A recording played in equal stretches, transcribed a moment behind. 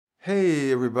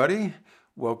Hey, everybody.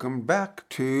 Welcome back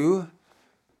to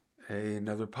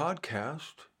another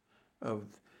podcast of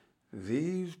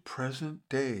These Present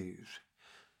Days.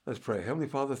 Let's pray. Heavenly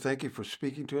Father, thank you for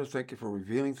speaking to us. Thank you for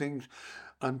revealing things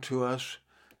unto us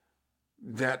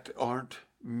that aren't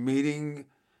meeting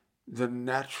the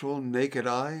natural naked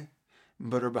eye,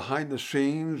 but are behind the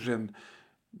scenes and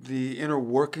the inner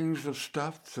workings of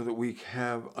stuff so that we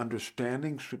have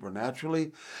understanding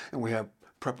supernaturally and we have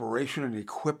preparation and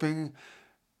equipping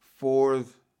for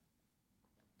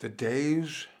the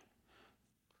days,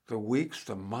 the weeks,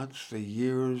 the months, the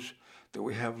years that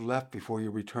we have left before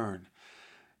you return.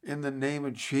 In the name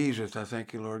of Jesus, I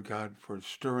thank you, Lord God, for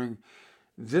stirring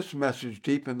this message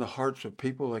deep in the hearts of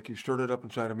people like you stirred it up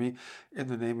inside of me. In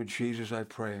the name of Jesus, I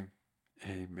pray.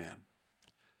 Amen.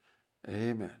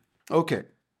 Amen. Okay.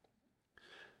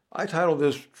 I titled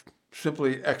this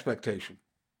simply Expectation.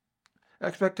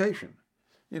 Expectation,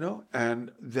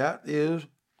 and that is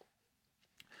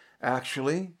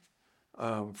actually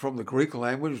from the Greek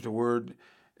language. The word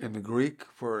in the Greek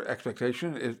for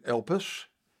expectation is elpis,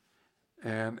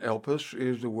 and elpis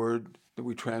is the word that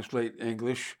we translate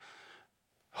English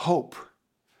hope.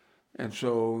 And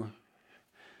so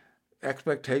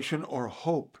expectation or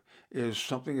hope is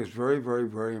something that's very, very,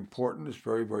 very important. It's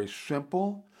very, very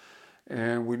simple,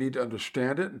 and we need to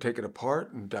understand it and take it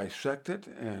apart and dissect it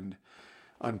and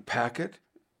unpack it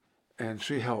and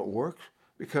see how it works.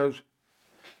 Because,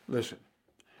 listen,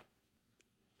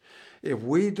 if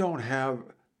we don't have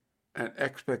an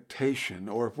expectation,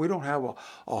 or if we don't have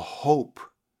a hope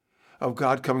of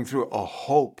God coming through, a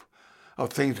hope of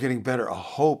things getting better, a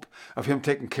hope of Him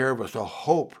taking care of us, a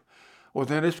hope, well,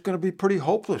 then it's going to be pretty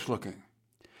hopeless looking.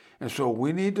 And so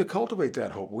we need to cultivate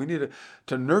that hope. We need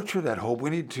to nurture that hope. We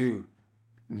need to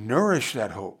nourish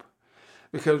that hope.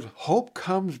 Because hope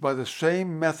comes by the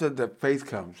same method that faith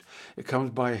comes. It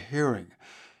comes by hearing,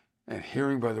 and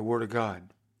hearing by the Word of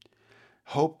God.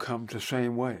 Hope comes the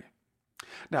same way.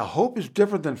 Now, hope is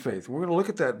different than faith. We're going to look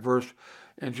at that verse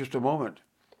in just a moment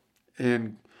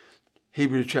in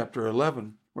Hebrews chapter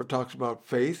 11, where it talks about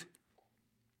faith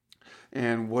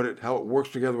and how it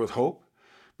works together with hope.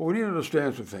 But we need to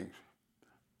understand some things.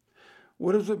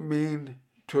 What does it mean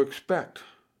to expect?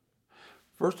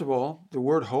 First of all, the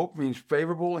word hope means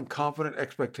favorable and confident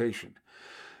expectation.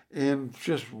 In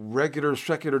just regular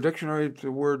secular dictionary,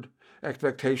 the word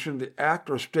expectation, the act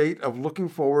or state of looking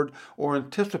forward or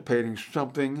anticipating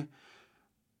something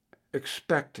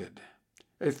expected.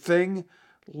 A thing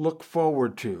looked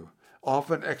forward to.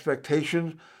 Often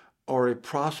expectations are a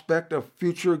prospect of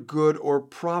future good or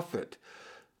profit,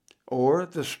 or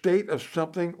the state of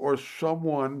something or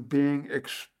someone being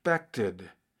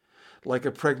expected, like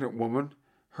a pregnant woman,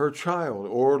 her child,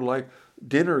 or like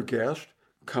dinner guests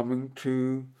coming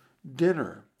to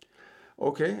dinner.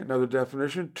 Okay, another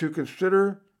definition, to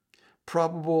consider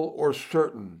probable or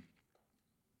certain.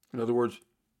 In other words,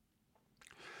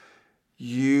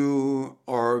 you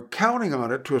are counting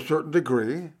on it to a certain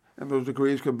degree, and those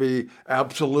degrees can be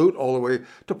absolute all the way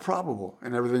to probable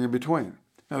and everything in between.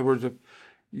 In other words, if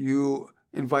you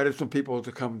invited some people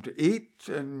to come to eat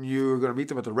and you're going to meet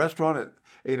them at the restaurant at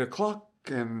 8 o'clock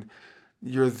and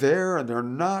you're there and they're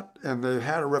not, and they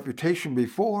had a reputation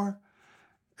before,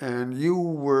 and you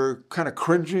were kind of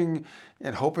cringing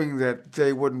and hoping that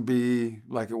they wouldn't be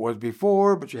like it was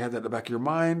before, but you had that in the back of your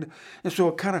mind. And so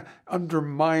it kind of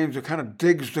undermines, it kind of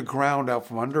digs the ground out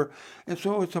from under. And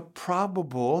so it's a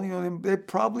probable, they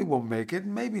probably will make it,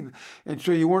 maybe. And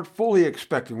so you weren't fully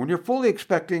expecting. When you're fully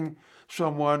expecting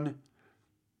someone,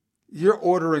 you're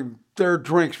ordering their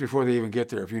drinks before they even get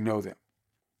there, if you know them.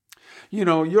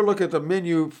 You're looking at the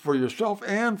menu for yourself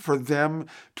and for them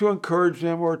to encourage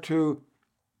them or to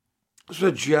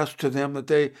suggest to them that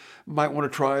they might want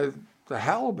to try the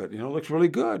halibut. It looks really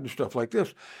good and stuff like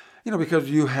this. Because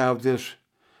you have this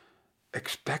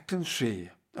expectancy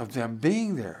of them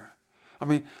being there. I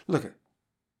mean, look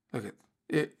at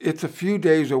it's a few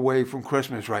days away from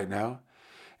Christmas right now,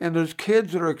 and there's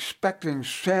kids that are expecting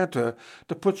Santa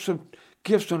to put some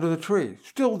gifts under the tree.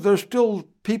 There's still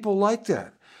people like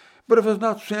that. But if it's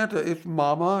not Santa, it's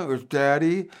mama or it's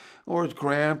daddy or it's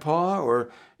grandpa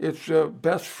or it's a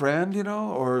best friend,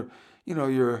 or,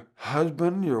 your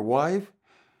husband, your wife,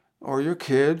 or your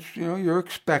kids. You're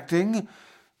expecting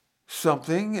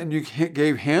something, and you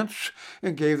gave hints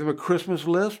and gave them a Christmas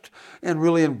list and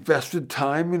really invested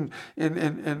time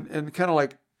and kind of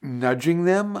like nudging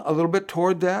them a little bit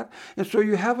toward that. And so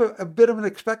you have a bit of an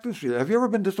expectancy. Have you ever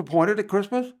been disappointed at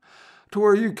Christmas? To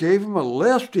where you gave them a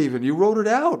list even. You wrote it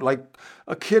out like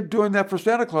a kid doing that for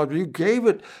Santa Claus. You gave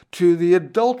it to the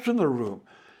adults in the room.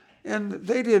 and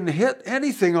they didn't hit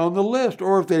anything on the list,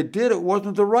 or if they did, it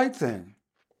wasn't the right thing.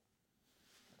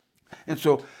 And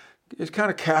so it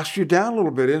kind of casts you down a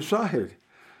little bit inside.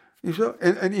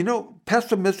 And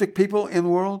pessimistic people in the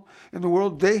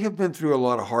world, they have been through a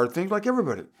lot of hard things like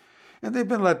everybody. And they've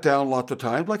been let down lots of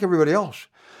times like everybody else.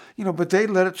 But they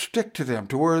let it stick to them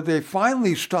to where they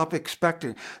finally stop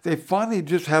expecting. They finally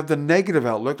just have the negative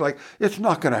outlook like, it's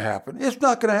not going to happen. It's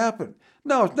not going to happen.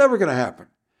 No, it's never going to happen.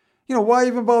 Why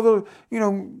even bother,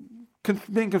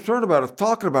 being concerned about it,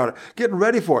 talking about it, getting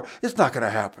ready for it? It's not going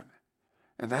to happen.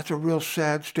 And that's a real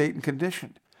sad state and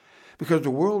condition. Because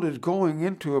the world is going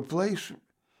into a place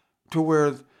to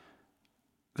where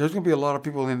there's going to be a lot of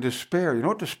people in despair. You know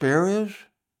what despair is?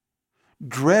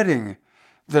 Dreading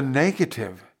the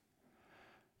negative.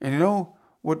 And you know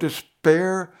what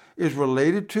despair is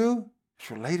related to? It's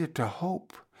related to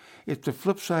hope. It's the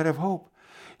flip side of hope.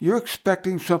 You're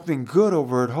expecting something good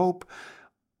over at hope.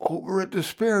 Over at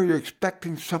despair, you're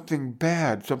expecting something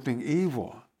bad, something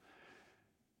evil.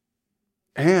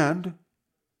 And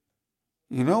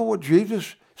you know what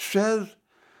Jesus says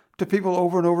to people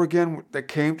over and over again that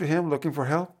came to him looking for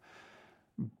help?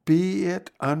 Be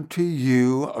it unto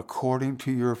you according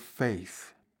to your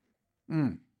faith.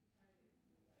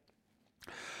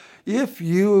 If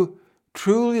you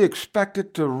truly expect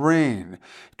it to rain,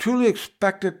 truly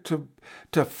expect it to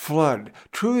flood,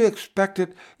 truly expect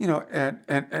it,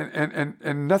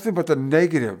 and nothing but the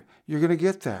negative, you're going to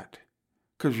get that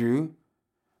because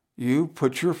you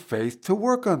put your faith to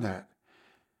work on that.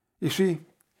 You see,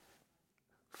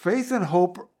 faith and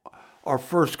hope are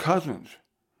first cousins,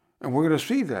 and we're going to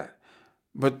see that.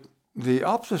 But the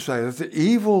opposite side is the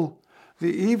evil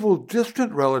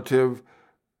distant relative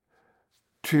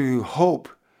to hope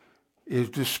is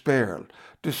despair.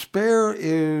 Despair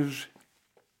is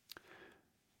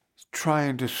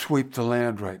trying to sweep the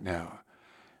land right now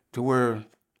to where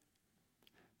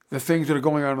the things that are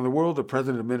going on in the world, the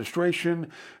present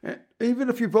administration, even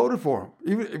if you voted for him,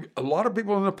 even a lot of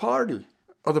people in the party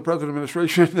of the present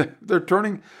administration,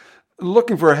 they're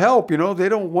looking for help. They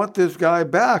don't want this guy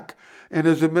back in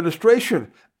his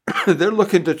administration. They're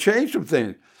looking to change some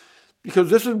things because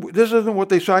this isn't what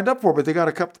they signed up for. But they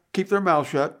got to keep their mouth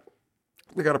shut.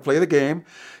 They got to play the game.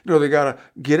 They got to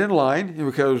get in line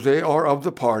because they are of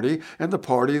the party, and the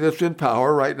party that's in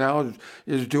power right now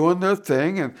is doing their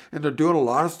thing, and they're doing a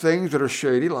lot of things that are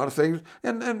shady, a lot of things.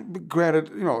 And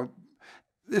granted,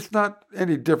 it's not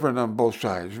any different on both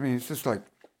sides. I mean, it's just like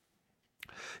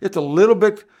it's a little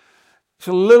bit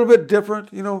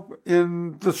different,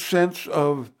 in the sense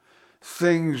of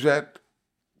things that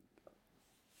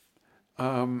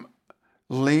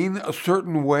lean a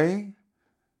certain way.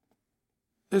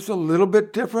 It's a little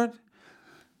bit different.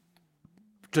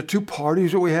 The two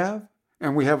parties that we have,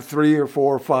 and we have 3 or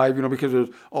 4 or 5, because there's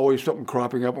always something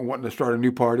cropping up and wanting to start a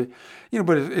new party.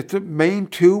 But it's the main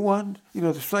two ones.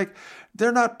 It's like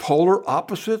they're not polar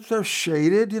opposites. They're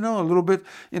shaded, a little bit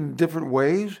in different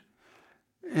ways.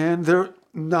 And they're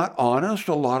not honest.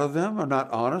 A lot of them are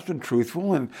not honest and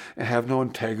truthful and have no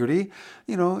integrity,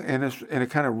 and it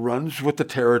kind of runs with the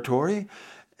territory.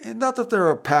 And not that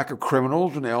they're a pack of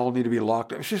criminals and they all need to be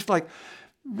locked up. It's just like,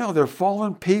 no, they're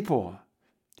fallen people.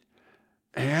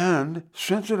 And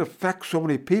since it affects so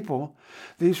many people,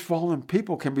 these fallen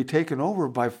people can be taken over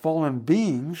by fallen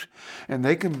beings, and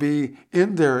they can be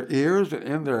in their ears and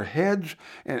in their heads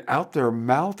and out their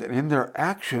mouth and in their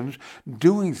actions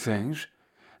doing things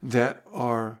that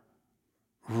are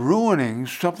ruining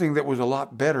something that was a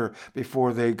lot better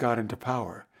before they got into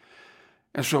power.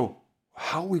 And so,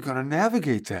 how are we going to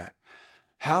navigate that?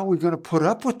 How are we going to put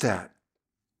up with that?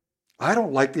 I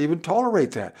don't like to even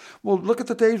tolerate that. Well, look at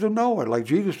the days of Noah. Like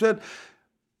Jesus said,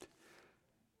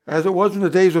 as it was in the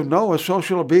days of Noah, so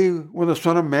shall it be when the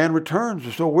Son of Man returns.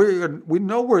 And so we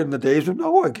know we're in the days of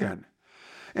Noah again.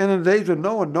 And in the days of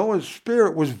Noah, Noah's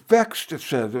spirit was vexed, it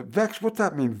says. Vexed, what's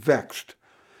that mean, vexed?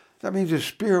 That means his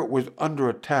spirit was under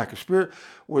attack. His spirit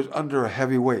was under a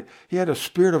heavy weight. He had a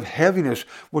spirit of heaviness,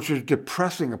 which was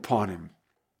depressing upon him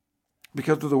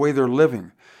because of the way they're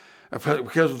living,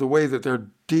 because of the way that they're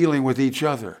dealing with each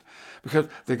other, because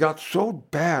they got so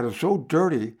bad and so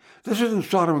dirty. This isn't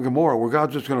Sodom and Gomorrah where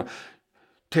God's just going to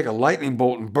take a lightning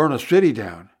bolt and burn a city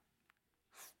down.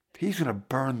 He's going to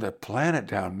burn the planet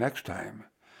down next time.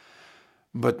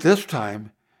 But this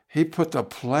time, he put the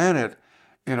planet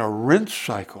in a rinse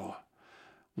cycle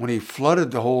when he flooded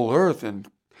the whole earth and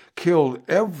killed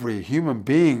every human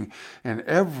being and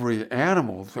every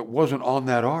animal that wasn't on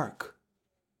that ark.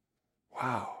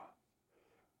 Wow.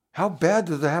 How bad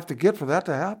does it have to get for that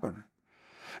to happen?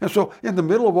 And so in the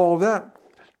middle of all of that,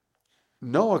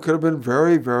 Noah could have been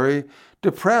very, very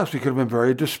depressed. He could have been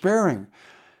very despairing.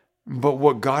 But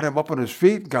what got him up on his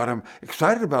feet, got him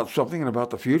excited about something and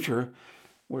about the future,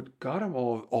 what got him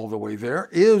all the way there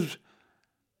is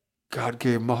God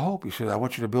gave him a hope. He said, I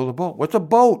want you to build a boat. What's a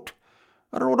boat?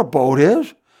 I don't know what a boat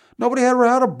is. Nobody ever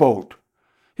had a boat.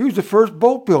 He was the first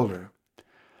boat builder.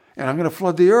 And I'm going to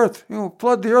flood the earth.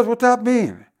 Flood the earth, what's that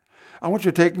mean? I want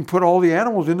you to take and put all the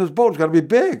animals in this boat. It's got to be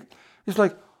big. It's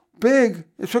like, big?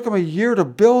 It took him a year to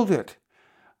build it.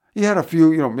 He had a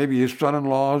few, maybe his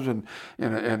son-in-laws and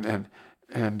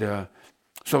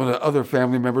some of the other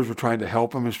family members were trying to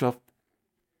help him and stuff.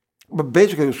 But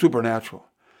basically it was supernatural.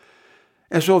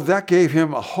 And so that gave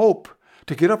him a hope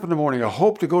to get up in the morning, a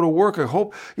hope to go to work, a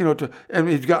hope, and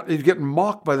he's getting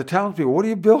mocked by the townspeople. What are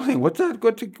you building? What's that?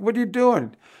 What are you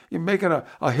doing? You making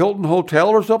a Hilton hotel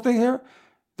or something here?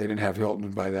 They didn't have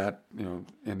Hilton by that,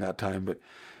 in that time, but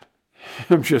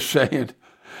I'm just saying.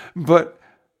 But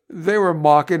they were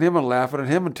mocking him and laughing at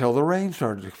him until the rain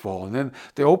started to fall. And then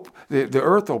the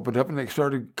earth opened up and they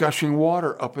started gushing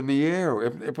water up in the air,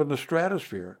 up in the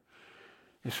stratosphere.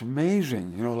 It's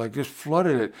amazing, like just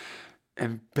flooded it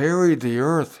and buried the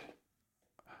earth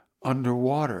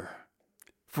underwater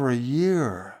for a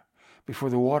year before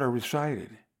the water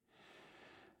receded.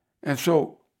 And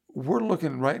so we're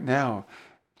looking right now,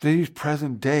 these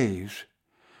present days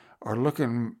are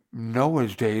looking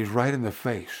Noah's days right in the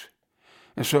face.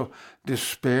 And so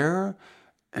despair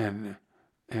and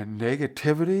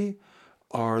negativity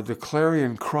are the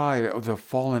clarion cry of the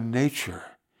fallen nature.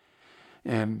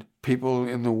 And people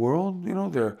in the world,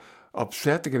 they're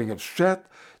upset, they're getting upset,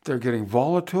 they're getting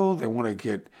volatile, they want to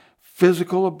get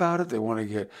physical about it, they want to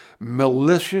get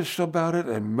malicious about it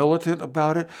and militant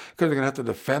about it because they're going to have to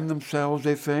defend themselves,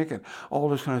 they think, and all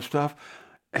this kind of stuff.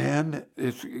 And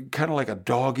it's kind of like a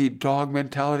dog-eat-dog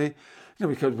mentality,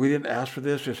 because we didn't ask for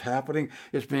this, it's happening,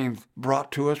 it's being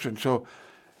brought to us, and so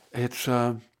it's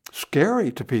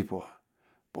scary to people.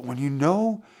 But when you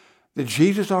know that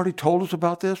Jesus already told us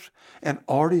about this and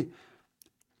already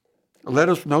let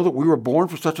us know that we were born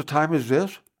for such a time as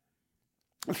this,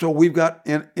 so we've got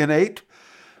innate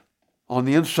on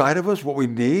the inside of us what we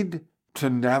need to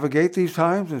navigate these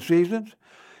times and seasons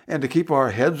and to keep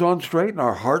our heads on straight and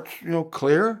our hearts,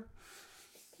 clear.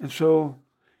 And so,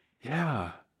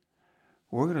 yeah,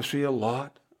 we're going to see a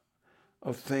lot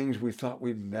of things we thought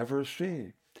we'd never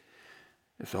see.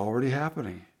 It's already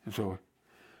happening. And so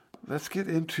let's get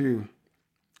into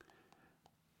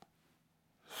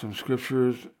some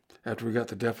scriptures after we got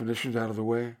the definitions out of the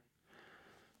way.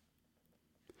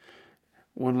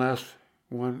 One last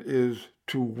one is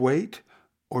to wait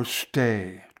or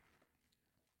stay.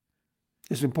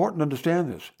 It's important to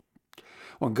understand this.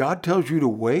 When God tells you to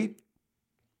wait,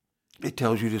 it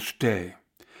tells you to stay.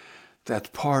 That's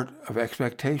part of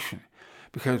expectation,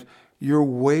 because you're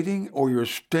waiting or you're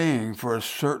staying for a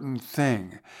certain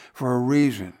thing, for a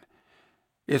reason.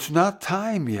 It's not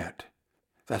time yet.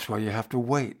 That's why you have to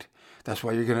wait. That's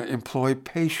why you're going to employ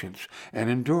patience and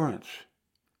endurance.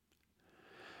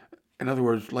 In other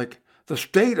words, like the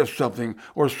state of something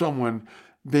or someone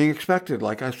being expected,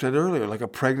 like I said earlier, like a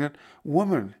pregnant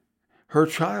woman, her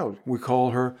child, we call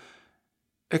her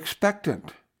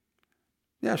expectant.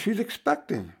 Yeah, she's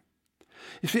expecting.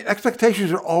 You see,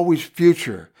 expectations are always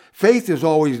future. Faith is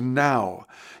always now.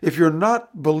 If you're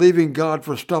not believing God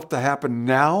for stuff to happen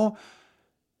now,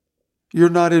 you're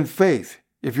not in faith.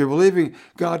 If you're believing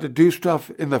God to do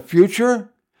stuff in the future,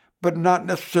 but not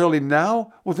necessarily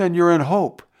now, well, then you're in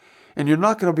hope. And you're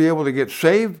not going to be able to get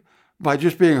saved by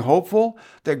just being hopeful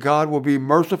that God will be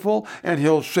merciful and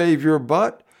he'll save your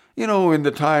butt, in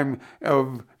the time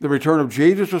of the return of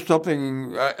Jesus or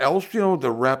something else,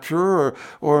 the rapture,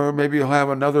 or maybe he'll have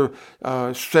another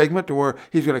segment to where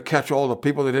he's going to catch all the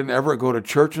people that didn't ever go to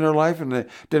church in their life and they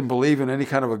didn't believe in any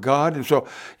kind of a God. And so,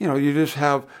 you just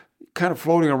have kind of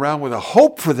floating around with a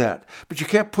hope for that, but you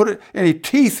can't put any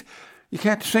teeth, you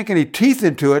can't sink any teeth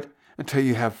into it until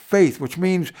you have faith, which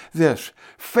means this.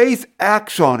 Faith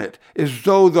acts on it as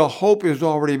though the hope is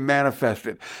already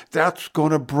manifested. That's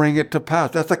going to bring it to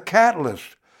pass. That's a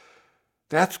catalyst.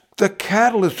 That's the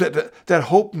catalyst that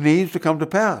hope needs to come to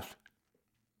pass.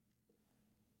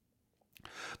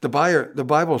 The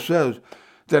Bible says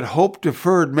that hope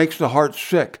deferred makes the heart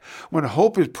sick. When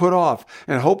hope is put off,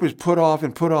 and hope is put off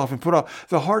and put off and put off,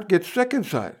 the heart gets sick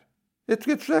inside. It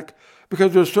gets sick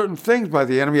because there's certain things by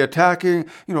the enemy attacking,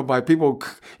 by people,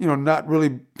 not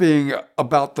really being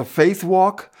about the faith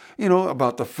walk,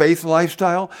 about the faith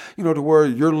lifestyle, to where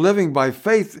you're living by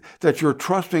faith, that you're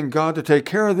trusting God to take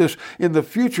care of this in the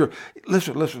future.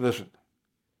 Listen.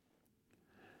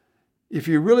 If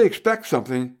you really expect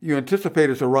something, you anticipate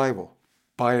its arrival.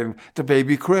 buying the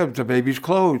baby cribs, the baby's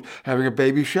clothes, having a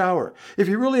baby shower. If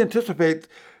you really anticipate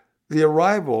the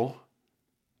arrival,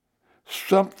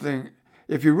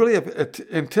 if you really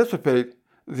anticipate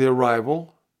the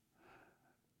arrival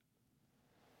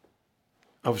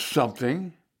of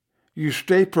something, you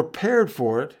stay prepared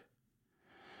for it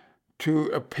to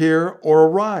appear or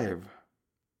arrive.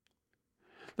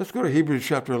 Let's go to Hebrews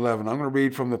chapter 11. I'm going to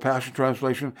read from the Passion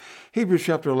Translation, Hebrews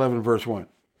chapter 11, verse 1.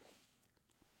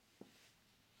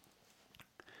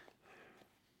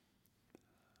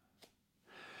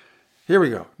 Here we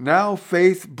go. Now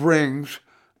faith brings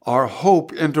our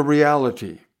hope into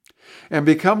reality and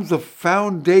becomes the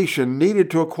foundation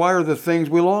needed to acquire the things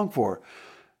we long for.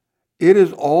 It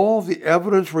is all the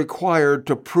evidence required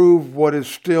to prove what is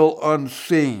still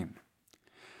unseen.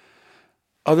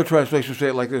 Other translations say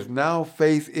it like this: now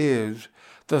faith is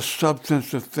the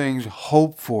substance of things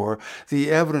hoped for,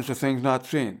 the evidence of things not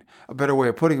seen. A better way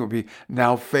of putting it would be,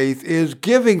 now faith is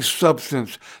giving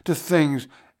substance to things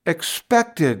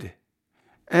expected.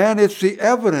 And it's the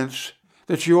evidence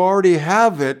that you already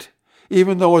have it,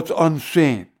 even though it's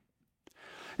unseen.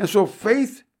 And so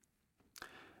faith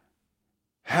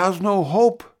has no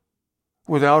hope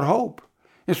without hope.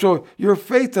 And so your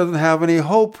faith doesn't have any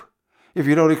hope if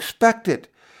you don't expect it.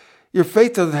 Your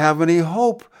faith doesn't have any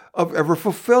hope of ever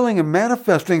fulfilling and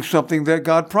manifesting something that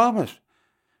God promised,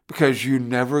 because you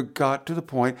never got to the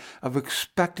point of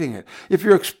expecting it. If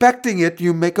you're expecting it,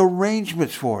 you make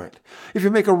arrangements for it. If you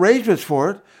make arrangements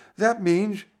for it, that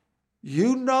means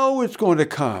you know it's going to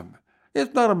come.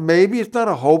 It's not a maybe, it's not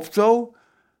a hope so.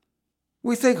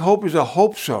 We think hope is a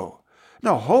hope so.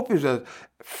 No, hope is a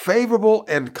favorable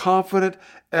and confident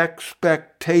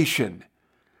expectation.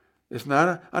 It's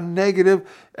not a negative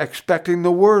expecting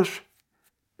the worst.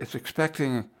 It's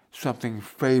expecting something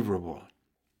favorable.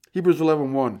 Hebrews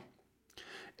 11:1.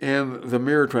 In the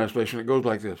Mirror translation, it goes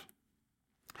like this: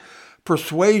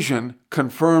 persuasion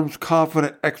confirms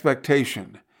confident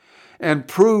expectation and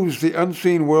proves the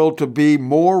unseen world to be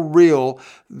more real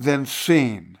than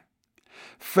seen.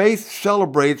 Faith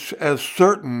celebrates as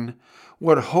certain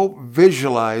what hope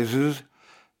visualizes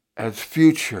as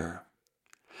future.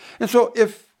 And so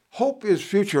if hope is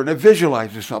future and it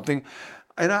visualizes something,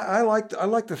 and I like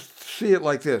to see it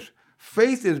like this: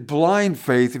 faith is blind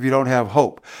faith if you don't have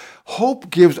hope. Hope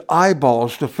gives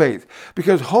eyeballs to faith,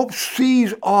 because hope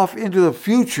sees off into the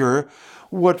future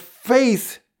what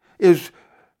faith is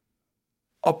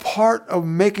a part of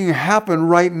making happen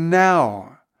right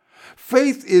now.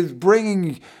 Faith is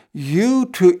bringing you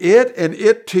to it and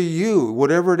it to you,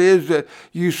 whatever it is that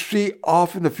you see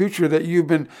off in the future, that you've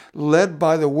been led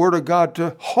by the Word of God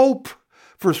to hope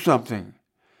for something,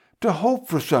 to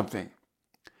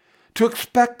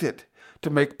expect it, to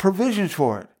make provisions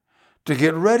for it, to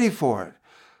get ready for it,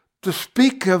 to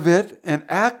speak of it and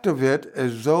act of it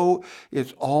as though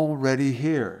it's already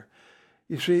here.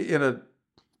 You see, in a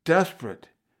desperate,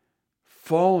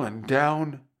 fallen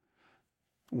down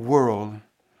world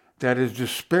that is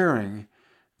despairing,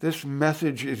 this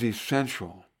message is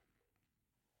essential.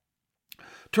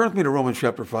 Turn with me to Romans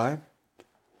chapter 5.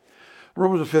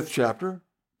 Romans, the 5th chapter,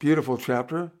 beautiful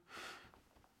chapter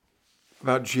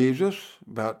about Jesus,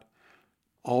 about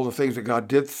all the things that God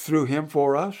did through him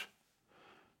for us.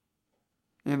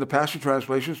 In the Passion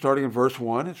Translation, starting in verse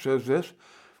 1, it says this: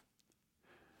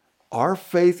 our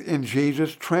faith in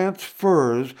Jesus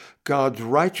transfers God's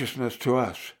righteousness to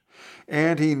us,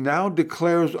 and he now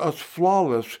declares us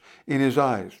flawless in his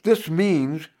eyes. This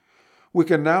means we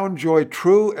can now enjoy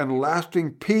true and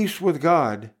lasting peace with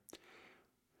God,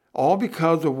 all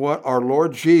because of what our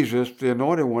Lord Jesus, the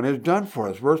Anointed One, has done for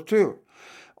us. Verse 2,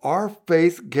 our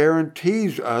faith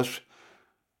guarantees us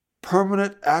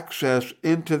permanent access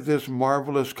into this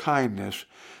marvelous kindness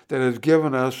that has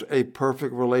given us a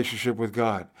perfect relationship with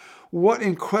God. What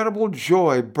incredible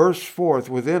joy bursts forth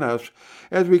within us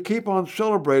as we keep on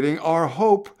celebrating our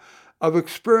hope of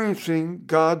experiencing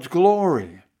God's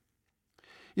glory.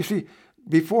 You see,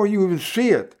 before you even see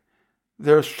it,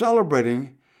 they're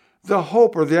celebrating the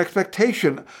hope or the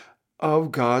expectation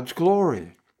of God's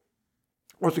glory.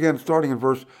 Once again, starting in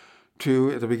verse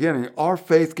 2 at the beginning, our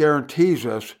faith guarantees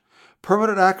us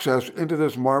permanent access into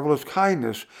this marvelous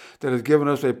kindness that has given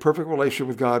us a perfect relationship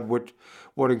with God.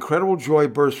 What incredible joy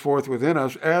bursts forth within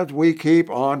us as we keep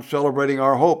on celebrating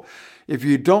our hope. If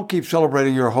you don't keep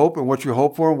celebrating your hope and what you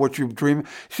hope for and what you dream,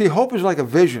 see, hope is like a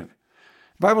vision.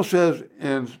 The Bible says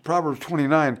in Proverbs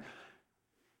 29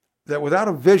 that without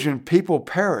a vision, people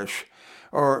perish,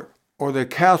 or they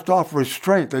cast off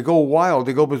restraint. They go wild.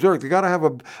 They go berserk. They got to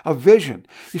have a vision.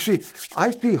 You see, I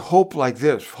see hope like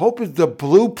this. Hope is the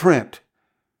blueprint.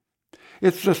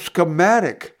 It's the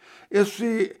schematic. It's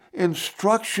the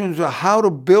instructions of how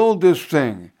to build this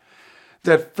thing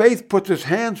that faith puts its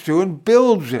hands to and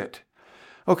builds it.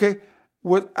 Okay?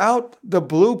 Without the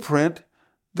blueprint,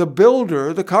 the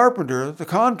builder, the carpenter, the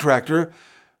contractor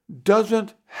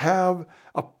doesn't have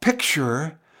a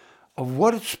picture of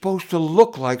what it's supposed to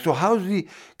look like. So how's he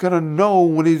going to know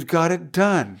when he's got it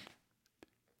done?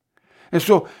 And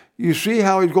so you see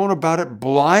how he's going about it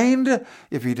blind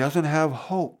if he doesn't have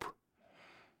hope.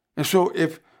 And so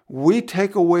if we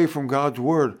take away from God's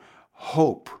word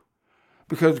hope,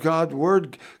 because God's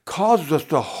word causes us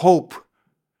to hope,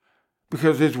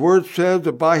 because his word says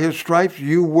that by his stripes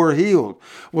you were healed.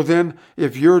 Well then,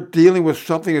 if you're dealing with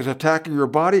something that's attacking your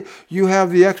body, you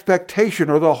have the expectation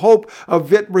or the hope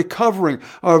of it recovering,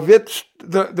 of it,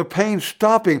 the pain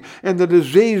stopping and the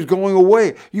disease going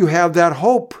away. You have that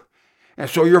hope. And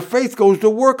so your faith goes to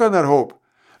work on that hope.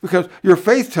 Because your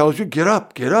faith tells you, get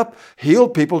up.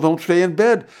 Healed people don't stay in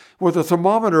bed with a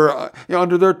thermometer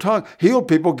under their tongue. Healed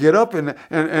people get up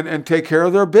and take care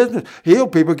of their business.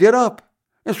 Healed people get up.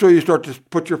 And so you start to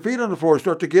put your feet on the floor,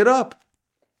 start to get up.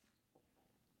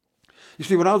 You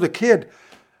see, when I was a kid,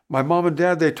 my mom and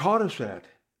dad, they taught us that.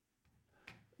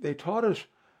 They taught us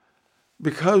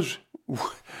because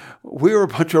we were a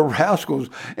bunch of rascals.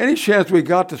 Any chance we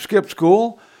got to skip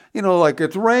school, like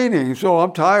it's raining, so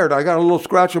I'm tired. I got a little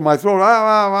scratch in my throat.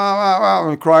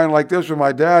 I'm crying like this, and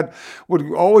my dad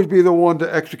would always be the one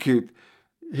to execute.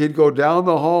 He'd go down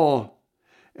the hall,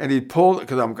 and he'd pull,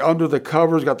 because I'm under the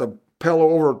covers, got the pillow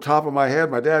over the top of my head.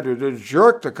 My dad would just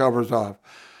jerk the covers off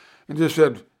and just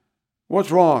said, "What's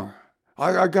wrong?"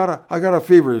 I got a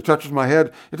fever. He touches my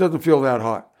head. It doesn't feel that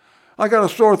hot. I got a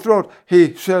sore throat.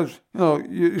 He says,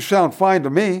 you sound fine to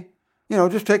me.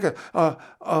 Just take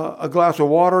a glass of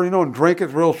water, and drink it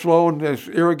real slow and just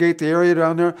irrigate the area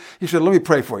down there. He said, "Let me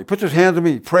pray for you." He puts his hands on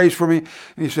me. He prays for me.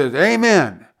 And he says,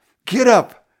 "Amen. Get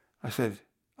up." I said,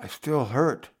 "I still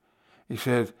hurt." He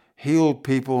says, "Healed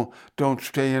people don't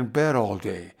stay in bed all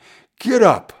day. Get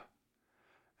up."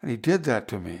 And he did that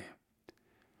to me.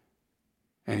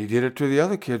 And he did it to the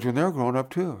other kids when they were growing up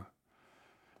too.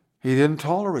 He didn't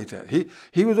tolerate that.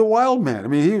 He was a wild man. I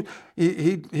mean,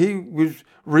 he was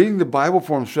reading the Bible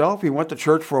for himself. He went to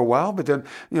church for a while, but then,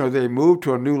 they moved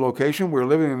to a new location. We were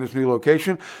living in this new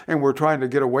location, and we're trying to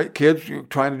get away,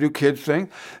 trying to do kids things.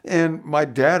 And my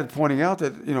dad is pointing out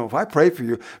that, if I pray for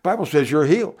you, the Bible says you're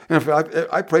healed. And if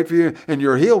I pray for you and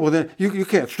you're healed, well, then you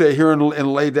can't stay here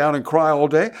and lay down and cry all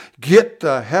day. Get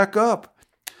the heck up.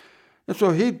 And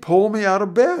so he'd pull me out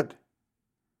of bed.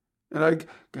 And I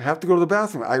have to go to the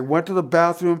bathroom. I went to the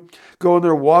bathroom, going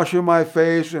there, washing my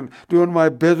face and doing my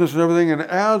business and everything. And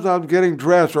as I'm getting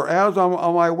dressed or as I'm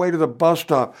on my way to the bus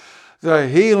stop, the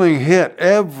healing hit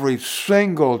every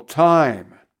single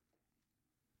time.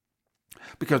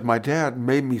 Because my dad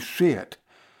made me see it.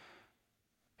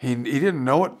 He didn't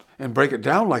know it and break it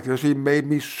down like this. He made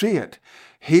me see it.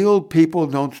 Healed people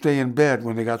don't stay in bed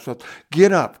when they got stuff.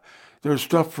 Get up. There's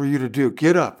stuff for you to do.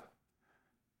 Get up.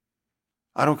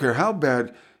 I don't care how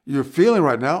bad you're feeling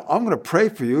right now. I'm going to pray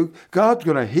for you. God's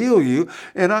going to heal you,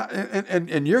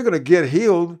 and you're going to get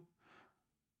healed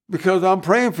because I'm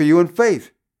praying for you in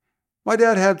faith. My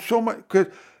dad had so much, because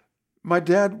my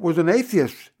dad was an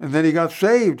atheist, and then he got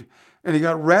saved, and he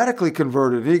got radically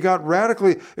converted. He got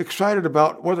radically excited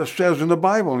about what it says in the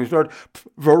Bible, and he started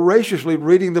voraciously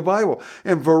reading the Bible,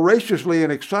 and voraciously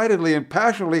and excitedly and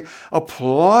passionately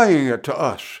applying it to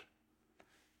us,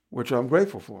 which I'm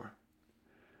grateful for.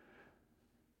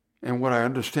 And what I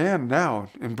understand now,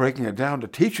 in breaking it down to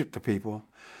teach it to people,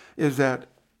 is that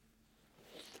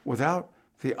without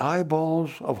the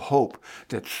eyeballs of hope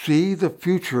that see the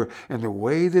future and the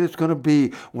way that it's going to be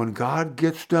when God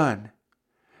gets done,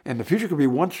 and the future could be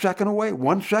 1 second away,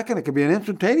 1 second, it could be an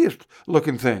instantaneous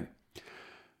looking thing.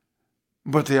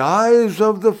 But the eyes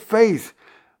of the faith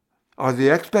are the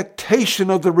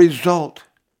expectation of the result.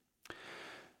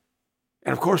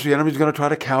 And of course, the enemy's going to try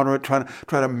to counter it, try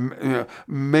to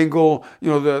mingle,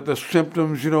 the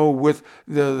symptoms, with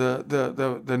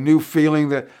the new feeling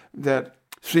that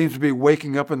seems to be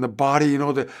waking up in the body,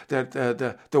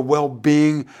 the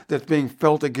well-being that's being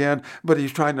felt again. But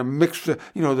he's trying to mix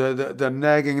the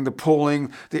nagging, the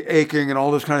pulling, the aching, and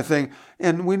all this kind of thing.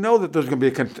 And we know that there's going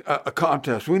to be a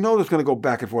contest. We know there's going to go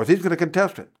back and forth. He's going to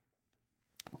contest it.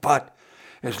 But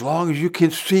as long as you can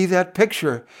see that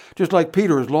picture, just like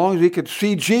Peter, as long as he could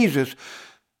see Jesus,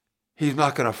 he's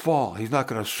not going to fall. He's not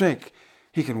going to sink.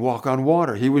 He can walk on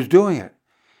water. He was doing it.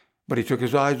 But he took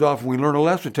his eyes off, and we learn a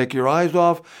lesson. Take your eyes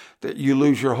off, that you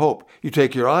lose your hope. You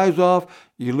take your eyes off,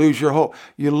 you lose your hope.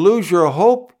 You lose your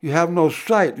hope, you have no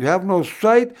sight. You have no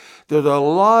sight, there's a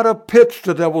lot of pits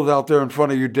the devil's out there in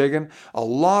front of you digging. A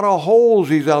lot of holes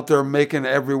he's out there making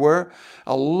everywhere.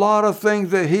 A lot of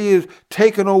things that he has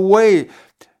taken away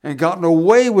and gotten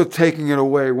away with taking it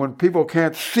away when people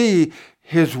can't see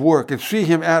his work and see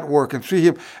him at work and see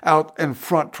him out in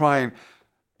front trying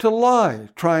to lie,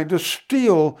 trying to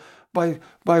steal by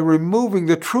removing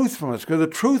the truth from us, because the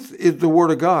truth is the Word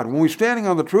of God. When we're standing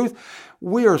on the truth,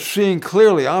 we are seeing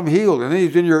clearly, I'm healed. And then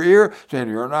he's in your ear saying,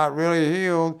 you're not really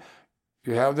healed.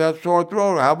 You have that sore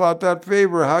throat. How about that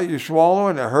fever? How you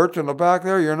swallowing? It hurts in the back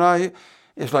there. You're not healed.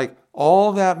 It's like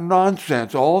all that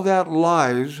nonsense, all that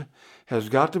lies has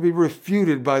got to be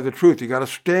refuted by the truth. You got to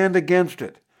stand against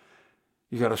it.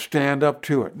 You got to stand up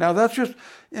to it. Now, that's just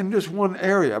in just one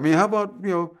area. I mean, how about,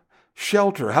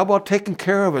 shelter? How about taking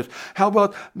care of us? How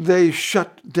about they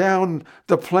shut down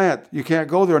the plant? You can't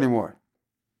go there anymore.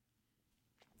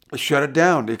 They shut it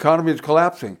down. The economy is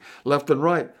collapsing left and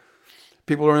right.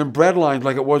 People are in bread lines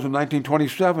like it was in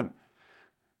 1927.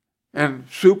 And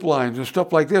soup lines and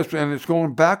stuff like this, and it's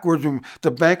going backwards, and the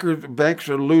banks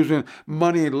are losing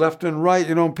money left and right,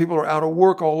 and people are out of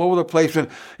work all over the place,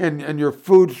 and your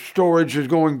food storage is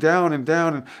going down and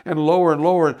down and lower and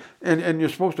lower, and you're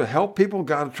supposed to help people.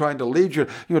 God is trying to lead you,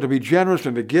 to be generous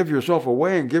and to give yourself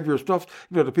away and give your stuff,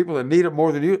 to people that need it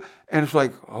more than you. And it's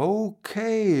like,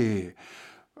 okay,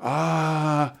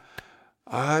 I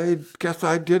guess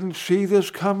I didn't see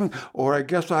this coming, or I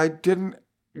guess I didn't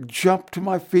jump to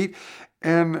my feet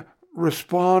and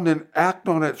respond and act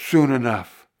on it soon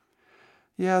enough.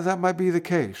 Yeah, that might be the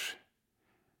case.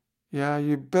 Yeah,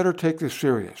 you better take this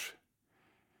serious.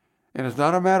 And it's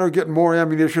not a matter of getting more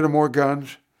ammunition and more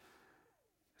guns.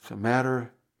 It's a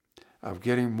matter of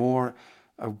getting more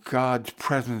of God's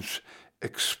presence,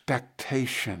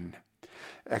 expectation,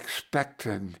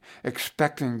 expecting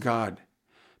God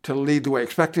to lead the way,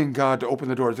 expecting God to open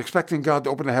the doors, expecting God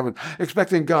to open the heavens,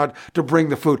 expecting God to bring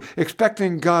the food,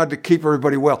 expecting God to keep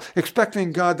everybody well,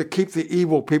 expecting God to keep the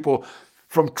evil people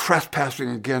from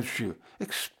trespassing against you.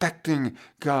 Expecting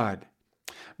God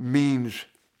means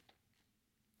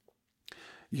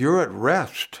you're at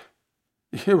rest.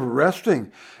 You're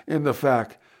resting in the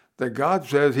fact that God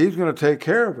says he's going to take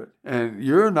care of it, and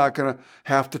you're not going to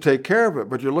have to take care of it,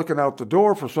 but you're looking out the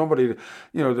door for somebody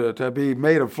to be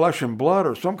made of flesh and blood,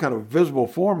 or some kind of visible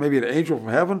form, maybe an angel from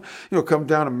heaven, come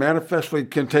down and manifestly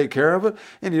can take care of it,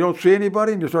 and you don't see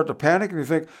anybody, and you start to panic, and you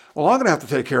think, well, I'm going to have to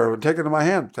take care of it, take it in my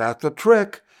hand. That's a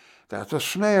trick. That's a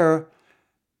snare,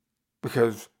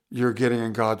 because you're getting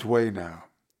in God's way now.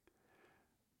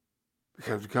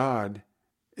 Because God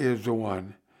is the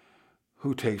one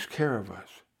who takes care of us.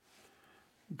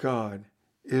 God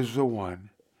is the one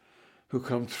who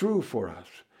comes through for us.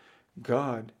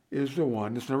 God is the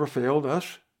one that's never failed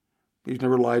us. He's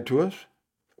never lied to us.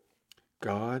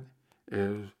 God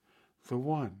is the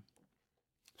one.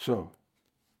 So,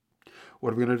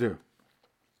 what are we going to do?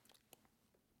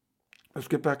 Let's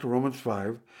get back to Romans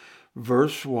 5,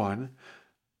 verse 1.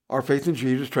 Our faith in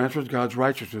Jesus transfers God's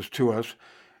righteousness to us,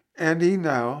 and he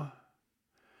now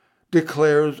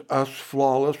declares us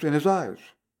flawless in his eyes.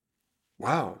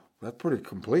 Wow, that's pretty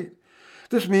complete.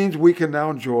 This means we can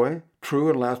now enjoy true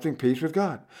and lasting peace with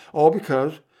God, all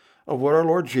because of what our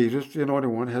Lord Jesus, the Anointed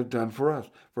One, has done for us.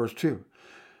 Verse 2.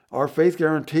 Our faith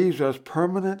guarantees us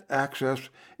permanent access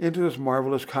into this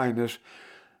marvelous kindness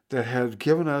that has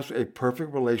given us a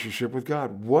perfect relationship with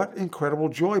God. What incredible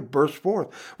joy bursts forth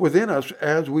within us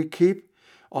as we keep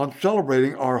on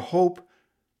celebrating our hope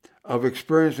of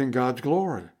experiencing God's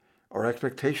glory, our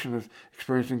expectation of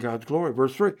experiencing God's glory.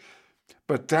 Verse 3.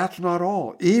 But that's not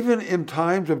all. Even in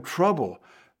times of trouble,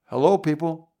 hello,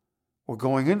 people, we're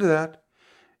going into that.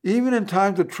 Even in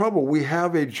times of trouble, we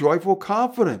have a joyful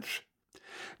confidence,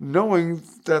 knowing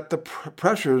that the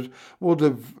pressures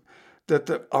will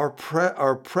our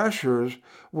pressures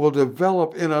will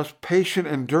develop in us patient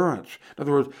endurance. In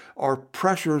other words, our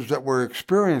pressures that we're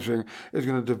experiencing is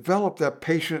going to develop that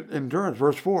patient endurance.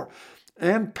 Verse 4.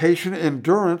 And patient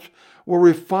endurance will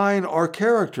refine our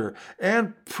character,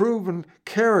 and proven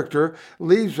character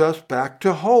leads us back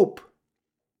to hope.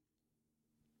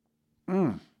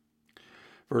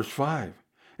 Verse 5.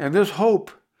 And this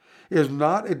hope is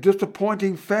not a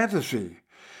disappointing fantasy,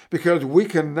 because we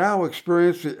can now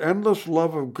experience the endless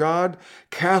love of God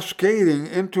cascading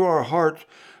into our hearts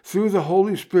through the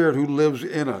Holy Spirit who lives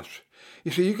in us.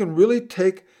 You see, you can really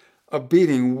take a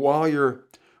beating while you're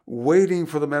waiting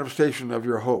for the manifestation of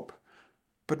your hope.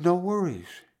 But no worries.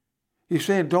 He's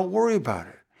saying, don't worry about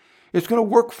it. It's going to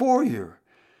work for you.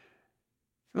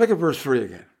 Look at verse 3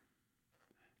 again.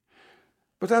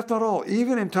 But that's not all.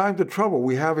 Even in times of trouble,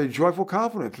 we have a joyful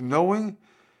confidence, knowing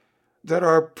that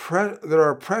our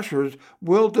pressures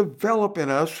will develop in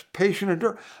us patient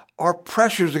endurance. Our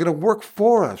pressures are going to work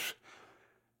for us.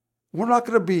 We're not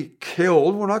going to be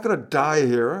killed. We're not going to die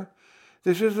here.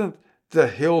 This isn't the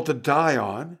hill to die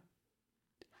on.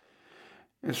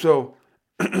 And so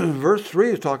verse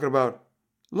 3 is talking about,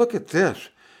 look at this.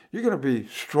 You're going to be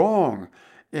strong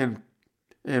in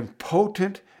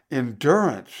potent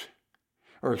endurance.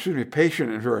 Or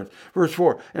patient endurance. Verse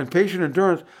 4, and patient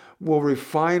endurance will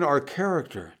refine our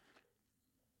character.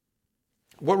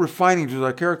 What refining does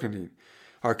our character need?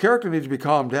 Our character needs to be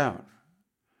calmed down.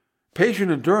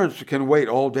 Patient endurance can wait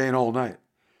all day and all night.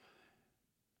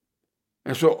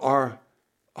 And so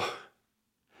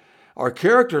our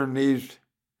character needs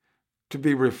to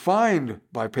be refined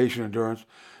by patient endurance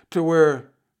to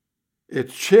where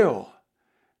it's chill,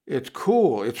 it's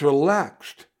cool, it's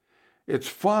relaxed, it's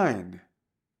fine.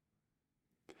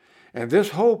 And this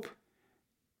hope,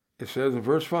 it says in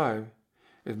verse 5,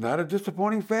 is not a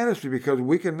disappointing fantasy because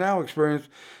we can now experience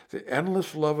the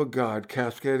endless love of God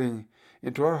cascading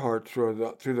into our hearts through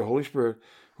the Holy Spirit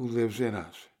who lives in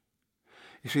us.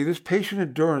 You see, this patient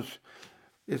endurance,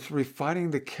 it's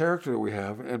refining the character that we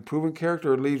have, and proven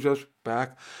character leads us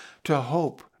back to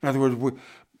hope. In other words,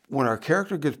 when our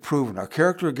character gets proven, our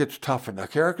character gets toughened, our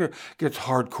character gets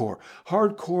hardcore.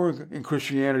 Hardcore in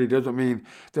Christianity doesn't mean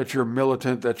that you're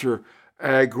militant, that you're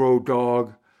aggro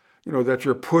dog, that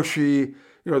you're pushy,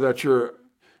 that you're,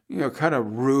 kind of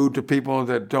rude to people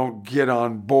that don't get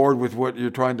on board with what you're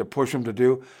trying to push them to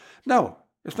do. No,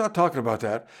 it's not talking about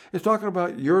that. It's talking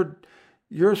about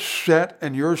you're set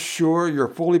and you're sure, you're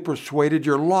fully persuaded,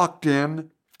 you're locked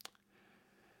in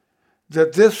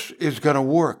that this is going to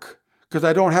work because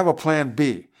I don't have a plan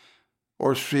B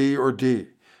or C or D.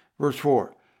 Verse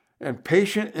 4, and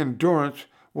patient endurance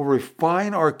will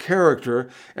refine our character,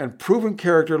 and proven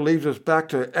character leads us back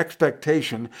to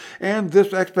expectation. And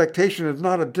this expectation is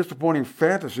not a disappointing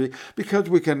fantasy because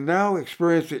we can now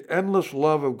experience the endless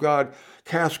love of God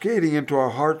cascading into our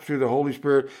hearts through the Holy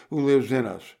Spirit who lives in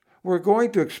us. We're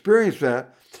going to experience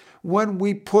that when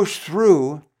we push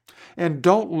through and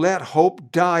don't let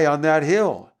hope die on that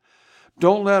hill.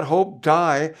 Don't let hope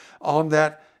die on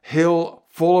that hill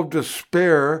full of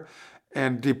despair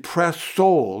and depressed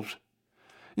souls.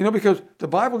 Because the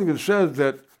Bible even says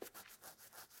that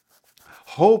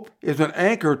hope is an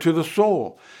anchor to the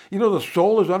soul. The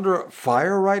soul is under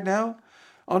fire right now,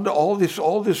 under all this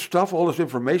stuff, all this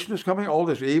information that's coming, all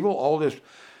this evil, all this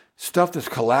stuff that's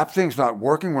collapsing, it's not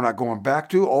working, we're not going back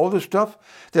to, all this stuff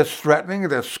that's threatening,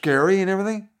 that's scary and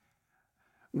everything.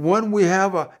 When we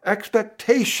have an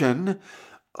expectation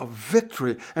of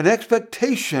victory, an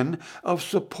expectation of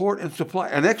support and supply,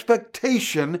 an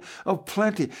expectation of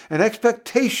plenty, an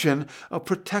expectation of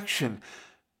protection,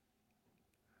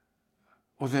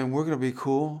 well, then we're going to be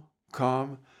cool,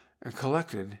 calm, and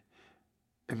collected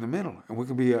in the middle, and we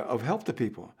can be of help to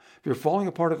people. If you're falling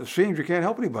apart at the seams, you can't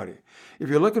help anybody. If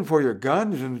you're looking for your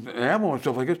guns and ammo and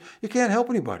stuff like this, you can't help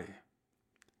anybody.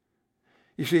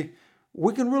 You see,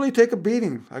 we can really take a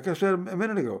beating, like I said a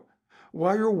minute ago,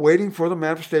 while you're waiting for the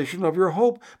manifestation of your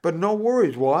hope. But no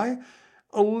worries. Why?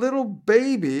 A little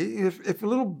baby, if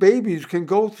little babies can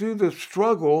go through the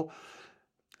struggle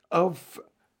of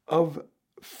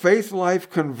faith life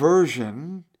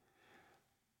conversion,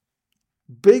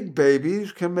 big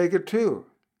babies can make it too.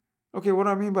 Okay, what do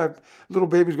I mean by little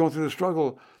babies going through the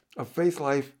struggle of faith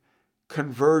life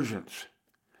convergence,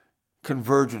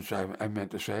 I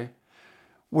meant to say,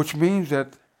 which means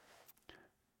that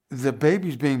the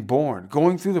baby's being born,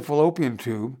 going through the fallopian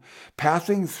tube,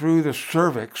 passing through the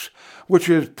cervix, which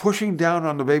is pushing down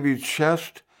on the baby's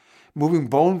chest, moving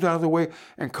bones out of the way,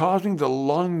 and causing the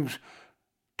lungs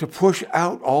to push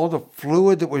out all the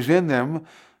fluid that was in them.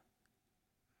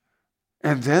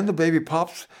 And then the baby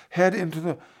pops head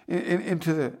into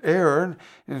the air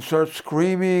and starts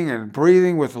screaming and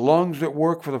breathing with lungs that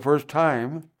work for the first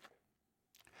time.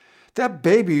 That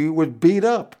baby was beat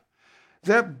up.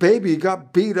 That baby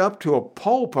got beat up to a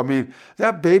pulp. I mean,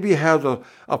 that baby has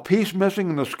a piece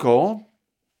missing in the skull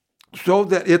so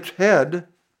that its head,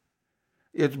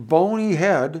 its bony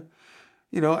head,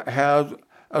 has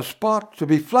a spot to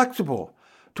be flexible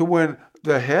to when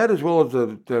the head as well as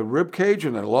the rib cage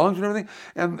and the lungs and everything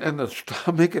and the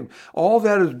stomach and all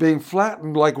that is being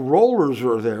flattened like rollers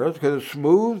are there because it's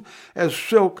smooth as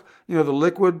silk. The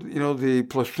liquid, the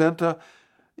placenta,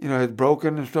 is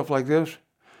broken and stuff like this.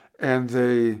 And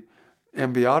the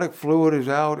amniotic fluid is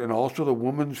out and also the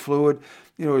woman's fluid.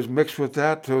 is mixed with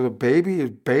that. So the baby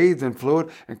is bathed in fluid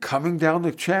and coming down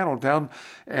the channel down,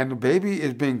 and the baby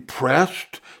is being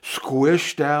pressed,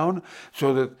 squished down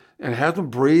so that, and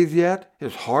hasn't breathed yet.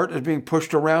 His heart is being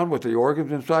pushed around with the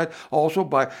organs inside, also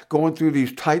by going through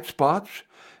these tight spots,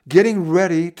 getting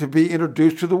ready to be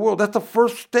introduced to the world. That's the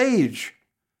first stage.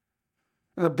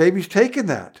 And the baby's taking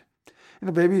that. And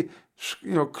the baby,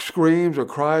 screams or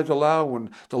cries aloud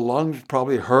when the lungs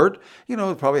probably hurt.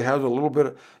 It probably has a little bit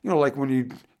of, like when you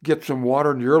get some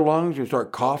water in your lungs, you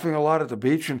start coughing a lot at the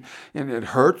beach and it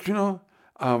hurts,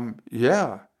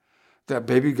 yeah. That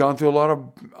baby gone through a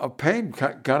lot of pain,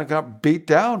 kind of got beat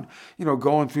down,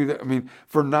 going through that. I mean,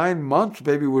 for 9 months,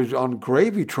 baby was on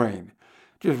gravy train,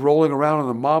 just rolling around, and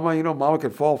the mama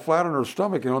could fall flat on her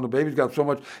stomach, and the baby's got so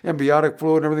much amniotic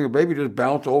fluid and everything, the baby just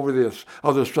bounced over this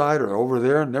other side or over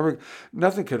there, and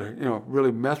nothing could,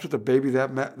 really mess with the baby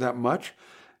that much.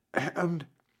 And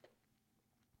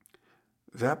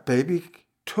that baby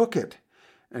took it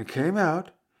and came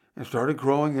out and started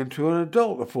growing into an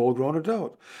adult, a full-grown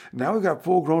adult. Now we've got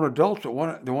full-grown adults that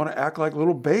want to act like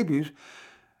little babies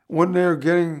when they're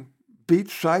getting beat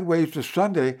sideways to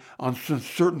Sunday on some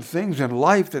certain things in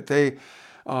life that they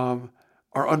are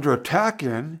under attack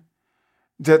in,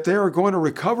 that they are going to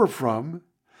recover from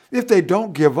if they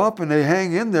don't give up and they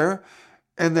hang in there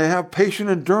and they have patient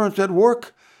endurance at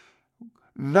work,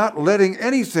 not letting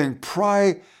anything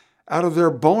pry out of their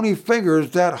bony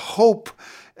fingers that hope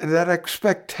and that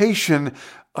expectation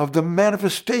of the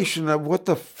manifestation of what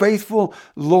the faithful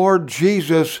Lord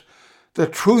Jesus, the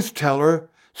truth teller,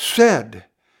 said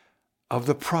of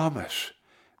the promise.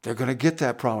 They're going to get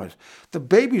that promise. The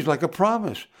baby's like a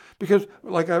promise because,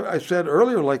 like I said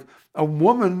earlier, like a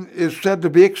woman is said to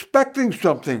be expecting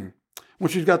something when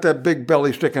she's got that big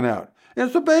belly sticking out. And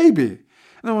it's a baby. And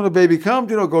then when the baby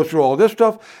comes, it goes through all this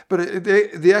stuff, but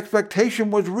the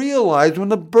expectation was realized when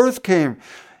the birth came.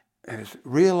 And it's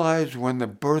realized when the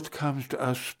birth comes to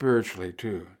us spiritually,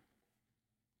 too.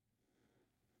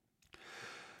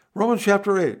 Romans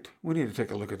chapter 8. We need to take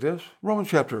a look at this. Romans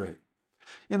chapter 8.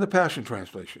 In the Passion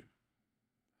Translation.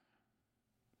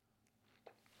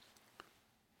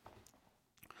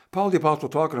 Paul the Apostle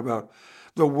talking about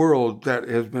the world that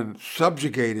has been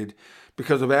subjugated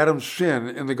because of Adam's sin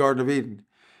in the Garden of Eden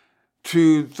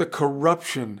to the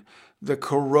corruption, the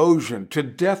corrosion, to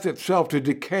death itself, to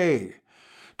decay,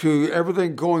 to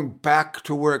everything going back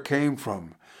to where it came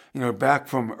from, back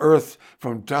from earth,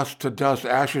 from dust to dust,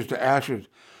 ashes to ashes.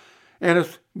 And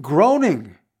it's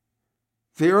groaning.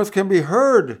 The earth can be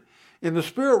heard in the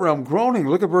spirit realm, groaning.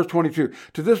 Look at verse 22.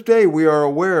 To this day, we are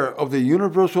aware of the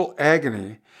universal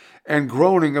agony and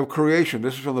groaning of creation.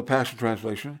 This is from the Passion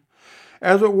Translation.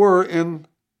 As it were in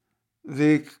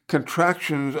the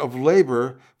contractions of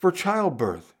labor for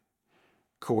childbirth.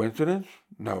 Coincidence?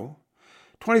 No.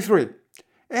 23.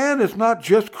 And it's not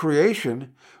just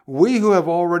creation. We who have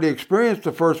already experienced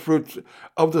the first fruits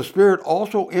of the Spirit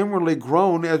also inwardly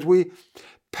groan as we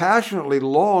passionately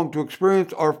long to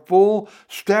experience our full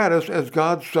status as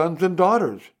God's sons and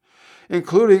daughters,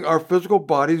 including our physical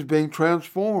bodies being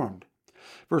transformed.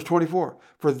 Verse 24,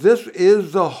 for this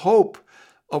is the hope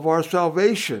of our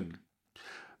salvation.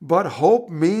 But hope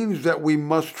means that we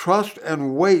must trust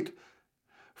and wait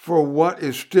for what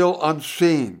is still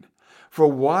unseen. For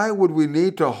why would we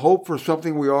need to hope for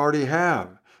something we already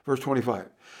have? Verse 25.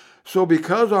 So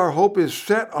because our hope is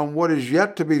set on what is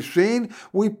yet to be seen,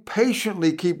 we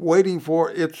patiently keep waiting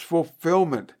for its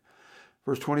fulfillment.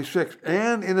 Verse 26.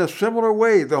 And in a similar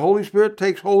way, the Holy Spirit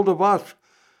takes hold of us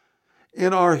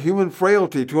in our human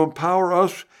frailty to empower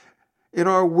us in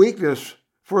our weakness.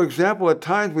 For example, at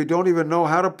times we don't even know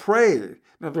how to pray. In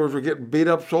other words, we're getting beat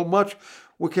up so much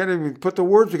we can't even put the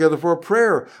words together for a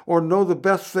prayer or know the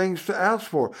best things to ask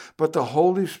for. But the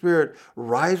Holy Spirit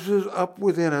rises up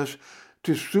within us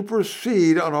to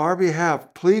supersede on our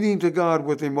behalf, pleading to God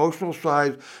with emotional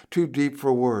sighs too deep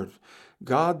for words.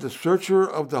 God, the searcher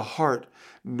of the heart,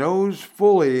 knows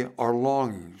fully our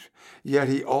longings, yet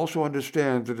he also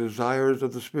understands the desires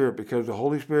of the Spirit because the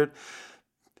Holy Spirit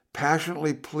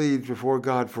passionately pleads before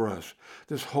God for us.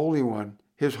 This Holy One,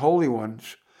 his holy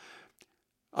ones,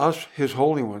 us, his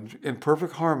holy ones, in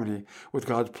perfect harmony with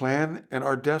God's plan and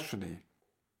our destiny.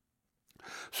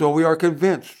 So we are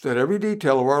convinced that every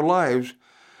detail of our lives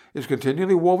is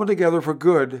continually woven together for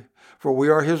good, for we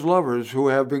are his lovers who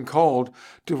have been called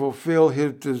to fulfill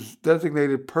his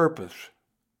designated purpose.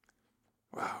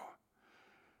 Wow.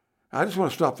 I just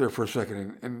want to stop there for a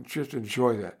second and just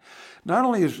enjoy that. Not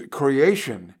only is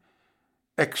creation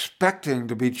expecting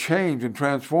to be changed and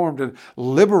transformed and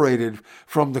liberated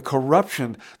from the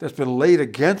corruption that's been laid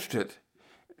against it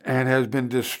and has been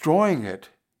destroying it,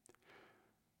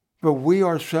 but we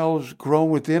ourselves groan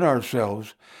within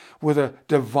ourselves with a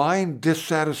divine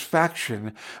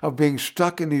dissatisfaction of being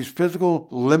stuck in these physical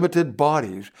limited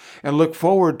bodies and look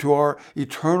forward to our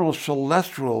eternal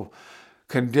celestial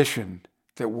condition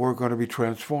that we're going to be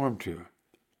transformed to.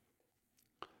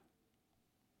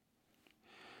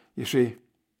 You see,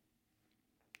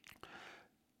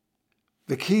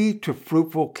 the key to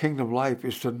fruitful kingdom life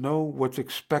is to know what's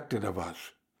expected of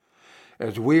us,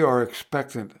 as we are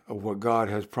expectant of what God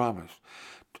has promised.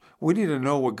 We need to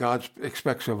know what God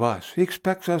expects of us. He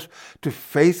expects us to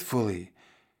faithfully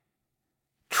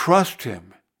trust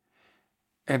Him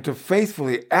and to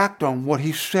faithfully act on what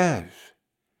He says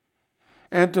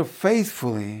and to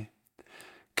faithfully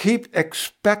keep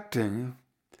expecting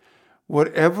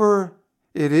whatever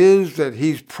it is that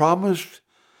He's promised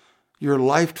your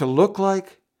life to look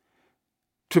like,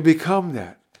 to become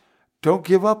that. Don't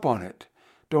give up on it.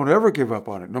 Don't ever give up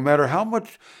on it. No matter how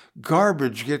much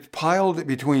garbage gets piled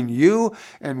between you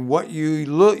and what you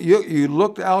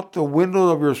looked out the window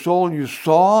of your soul and you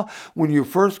saw when you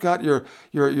first got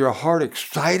your heart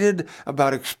excited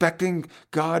about expecting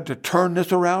God to turn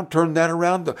this around, turn that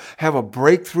around, to have a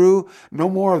breakthrough, no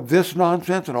more of this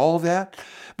nonsense and all that.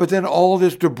 But then all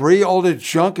this debris, all this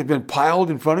junk had been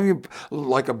piled in front of you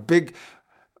like a big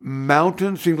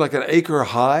mountain, seems like an acre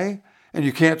high, and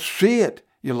you can't see it.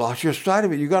 You lost your sight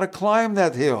of it. You got to climb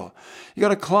that hill. You got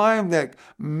to climb that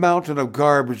mountain of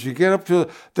garbage. You get up to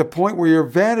the point where your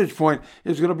vantage point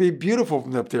is going to be beautiful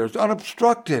from up there. It's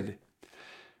unobstructed.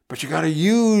 But you got to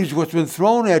use what's been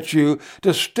thrown at you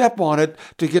to step on it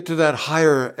to get to that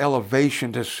higher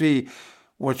elevation to see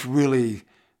what's really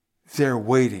there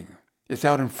waiting. It's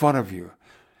out in front of you.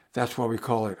 That's why we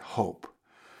call it hope.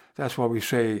 That's why we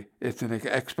say it's an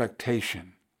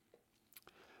expectation.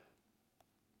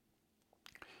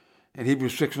 In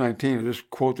Hebrews 6:19, I just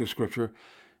quote the scripture.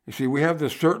 You see, we have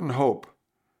this certain hope,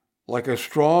 like a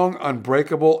strong,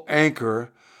 unbreakable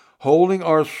anchor, holding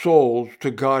our souls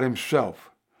to God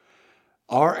Himself.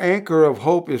 Our anchor of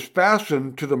hope is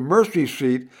fastened to the mercy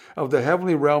seat of the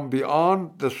heavenly realm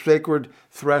beyond the sacred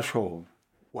threshold.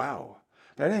 Wow,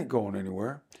 that ain't going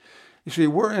anywhere. You see,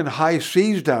 we're in high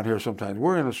seas down here sometimes.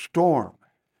 We're in a storm.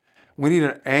 We need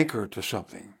an anchor to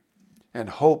something, and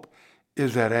hope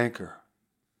is that anchor.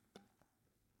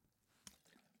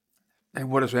 And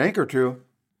what it's anchored to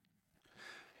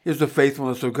is the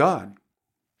faithfulness of God.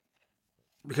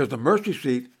 Because the mercy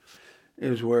seat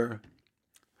is where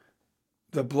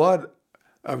the blood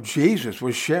of Jesus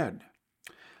was shed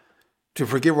to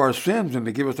forgive our sins and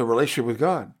to give us a relationship with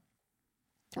God.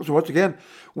 So once again,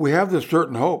 we have this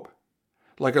certain hope,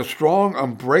 like a strong,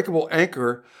 unbreakable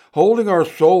anchor holding our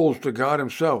souls to God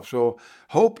Himself. So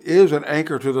hope is an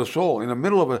anchor to the soul. In the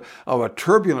middle of a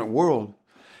turbulent world,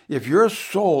 if your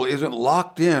soul isn't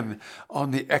locked in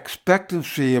on the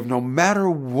expectancy of no matter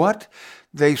what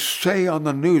they say on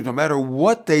the news, no matter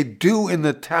what they do in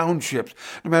the townships,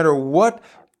 no matter what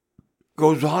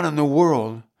goes on in the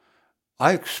world,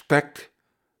 I expect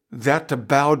that to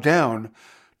bow down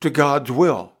to God's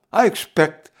will. I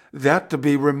expect that to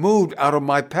be removed out of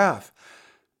my path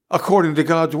according to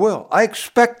God's will. I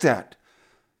expect that.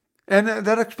 And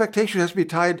that expectation has to be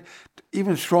tied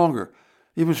even stronger.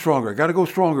 Even stronger. I got to go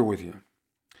stronger with you.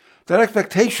 That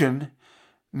expectation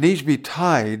needs to be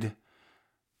tied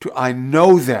to I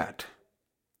know that.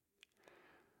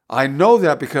 I know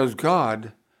that because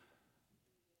God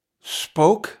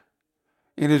spoke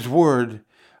in His Word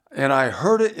and I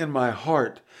heard it in my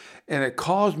heart and it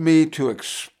caused me to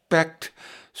expect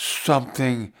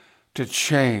something to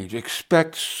change.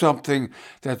 Expect something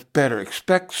that's better.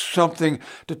 Expect something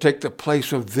to take the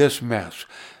place of this mess.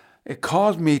 It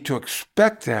caused me to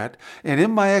expect that, and in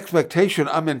my expectation,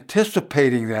 I'm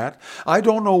anticipating that. I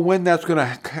don't know when that's going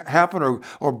to happen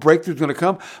or breakthrough's going to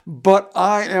come, but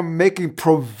I am making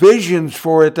provisions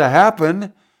for it to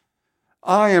happen.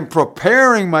 I am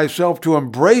preparing myself to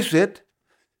embrace it,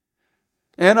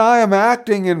 and I am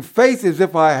acting in faith as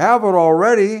if I have it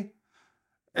already,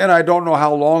 and I don't know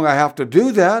how long I have to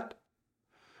do that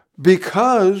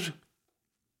because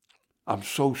I'm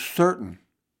so certain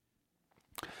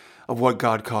of what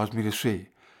God caused me to see.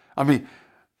 I mean,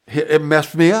 it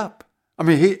messed me up. I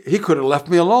mean, he could have left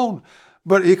me alone,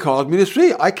 but He caused me to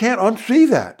see. I can't unsee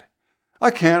that.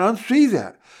 I can't unsee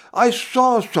that. I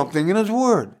saw something in His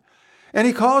Word, and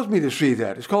He caused me to see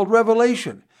that. It's called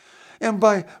revelation. And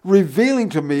by revealing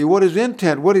to me what His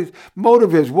intent, what His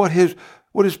motive is, what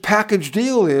His package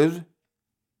deal is,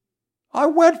 I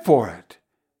went for it.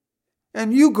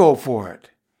 And you go for it.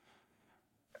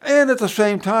 And at the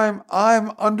same time,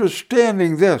 I'm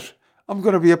understanding this. I'm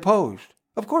going to be opposed.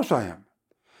 Of course I am.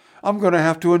 I'm going to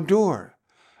have to endure.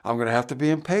 I'm going to have to be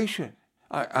impatient.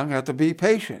 I'm going to have to be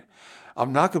patient.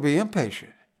 I'm not going to be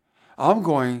impatient. I'm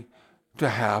going to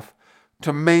have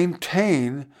to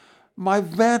maintain my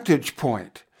vantage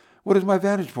point. What is my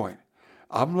vantage point?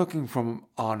 I'm looking from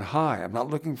on high. I'm not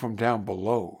looking from down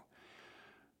below.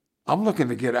 I'm looking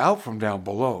to get out from down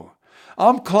below.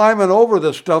 I'm climbing over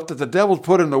the stuff that the devil's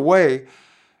put in the way,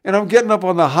 and I'm getting up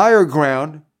on the higher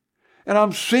ground, and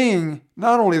I'm seeing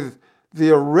not only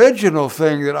the original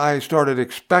thing that I started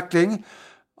expecting,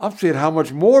 I'm seeing how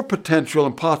much more potential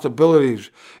and possibilities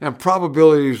and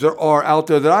probabilities there are out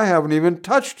there that I haven't even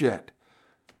touched yet.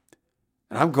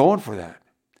 And I'm going for that.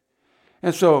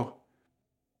 And so,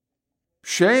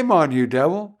 shame on you,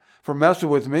 devil, for messing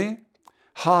with me.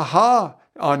 Ha ha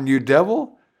on you,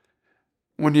 devil,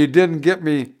 when you didn't get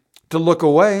me to look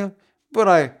away, but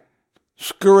I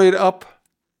scurried up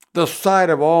the side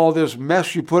of all this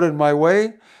mess you put in my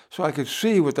way so I could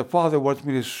see what the Father wants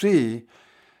me to see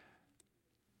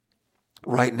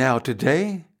right now,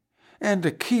 today, and to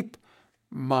keep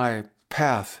my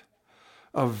path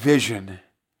of vision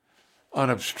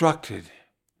unobstructed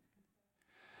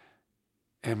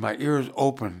and my ears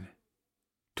open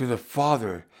to the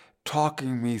Father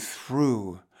talking me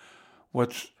through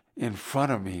what's in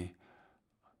front of me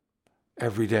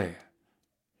every day,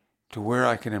 to where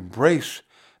I can embrace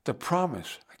the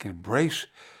promise. I can embrace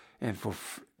and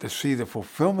to see the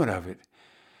fulfillment of it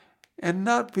and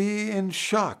not be in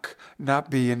shock,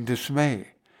 not be in dismay.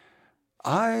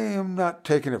 I am not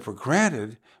taking it for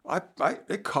granted.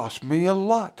 It cost me a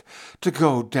lot to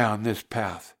go down this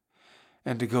path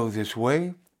and to go this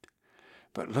way.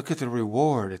 But look at the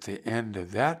reward at the end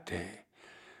of that day.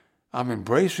 I'm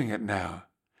embracing it now.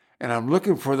 And I'm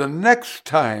looking for the next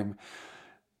time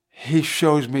he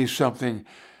shows me something.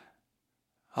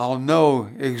 I'll know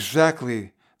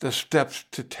exactly the steps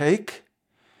to take.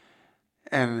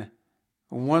 And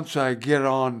once I get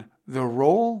on the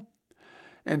roll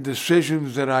and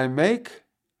decisions that I make,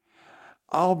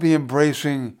 I'll be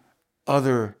embracing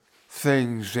other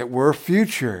things that were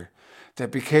future, that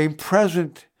became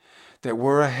present, that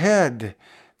were ahead,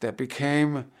 that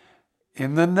became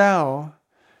in the now,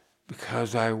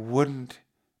 because I wouldn't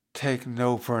take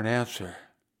no for an answer,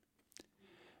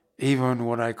 even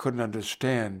when I couldn't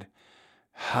understand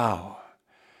how.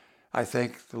 I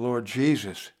thank the Lord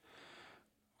Jesus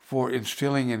for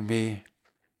instilling in me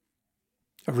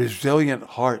a resilient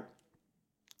heart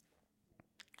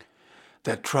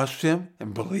that trusts him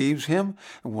and believes him.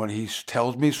 And when he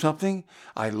tells me something,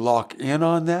 I lock in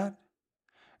on that.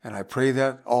 And I pray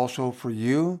that also for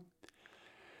you,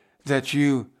 that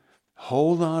you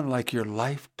hold on like your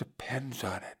life depends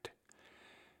on it.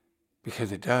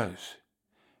 Because it does.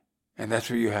 And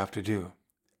that's what you have to do.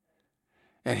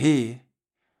 And he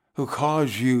who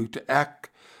caused you to act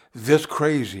this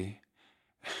crazy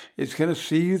is going to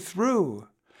see you through.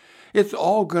 It's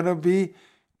all going to be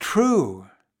true.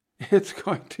 It's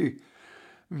going to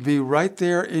be right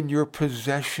there in your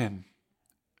possession.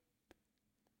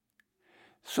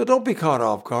 So don't be caught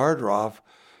off guard or off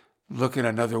looking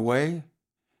another way.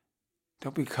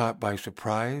 Don't be caught by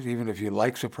surprise, even if you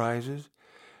like surprises.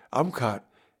 I'm caught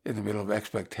in the middle of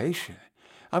expectation.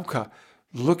 I'm caught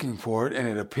looking for it, and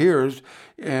it appears,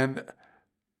 and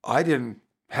I didn't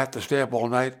have to stay up all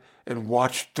night and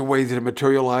watch the way that it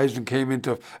materialized and came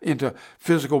into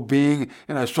physical being,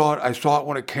 and I saw it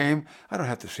when it came. I don't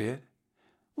have to see it.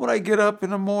 When I get up in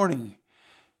the morning,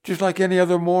 just like any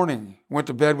other morning, went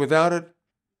to bed without it,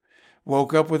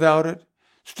 woke up without it,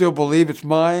 still believe it's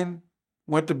mine,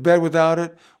 went to bed without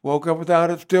it, woke up without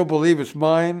it, still believe it's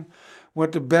mine,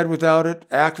 went to bed without it,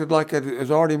 acted like it is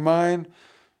already mine,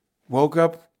 woke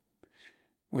up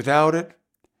without it,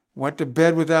 went to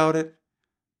bed without it,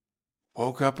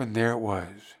 woke up, and there it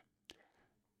was.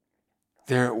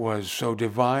 There it was, so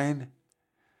divine.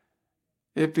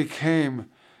 It became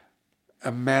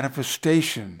a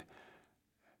manifestation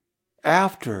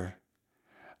after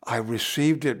I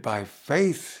received it by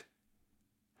faith,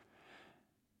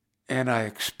 and I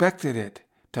expected it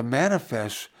to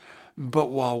manifest, but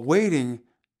while waiting,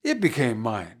 it became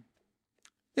mine.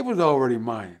 It was already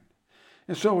mine.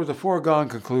 And so it was a foregone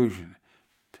conclusion.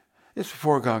 It's a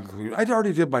foregone conclusion. I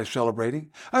already did my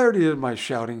celebrating. I already did my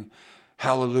shouting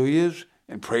hallelujahs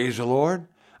and praise the Lord.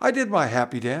 I did my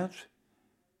happy dance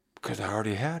because I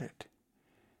already had it.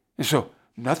 And so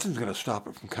nothing's going to stop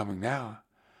it from coming now,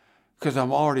 because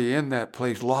I'm already in that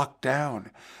place, locked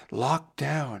down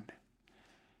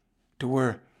to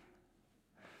where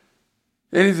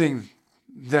anything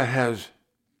that has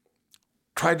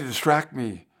tried to distract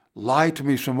me, lie to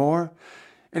me some more,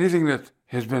 anything that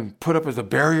has been put up as a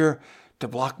barrier to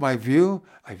block my view,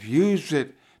 I've used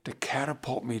it to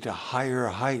catapult me to higher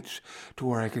heights, to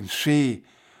where I can see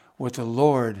what the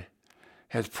Lord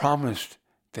has promised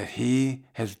that he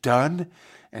has done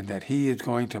and that he is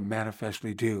going to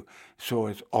manifestly do. So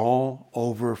it's all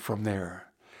over from there.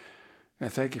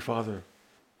 And thank you, Father,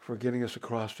 for getting us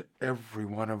across to every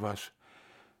one of us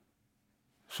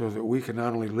so that we can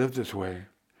not only live this way,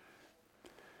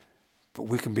 but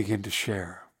we can begin to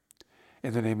share.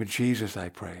 In the name of Jesus, I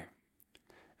pray.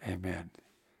 Amen.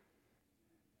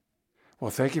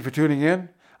 Well, thank you for tuning in.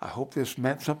 I hope this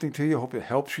meant something to you. I hope it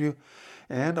helps you.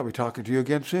 And I'll be talking to you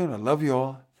again soon. I love you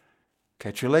all.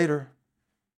 Catch you later.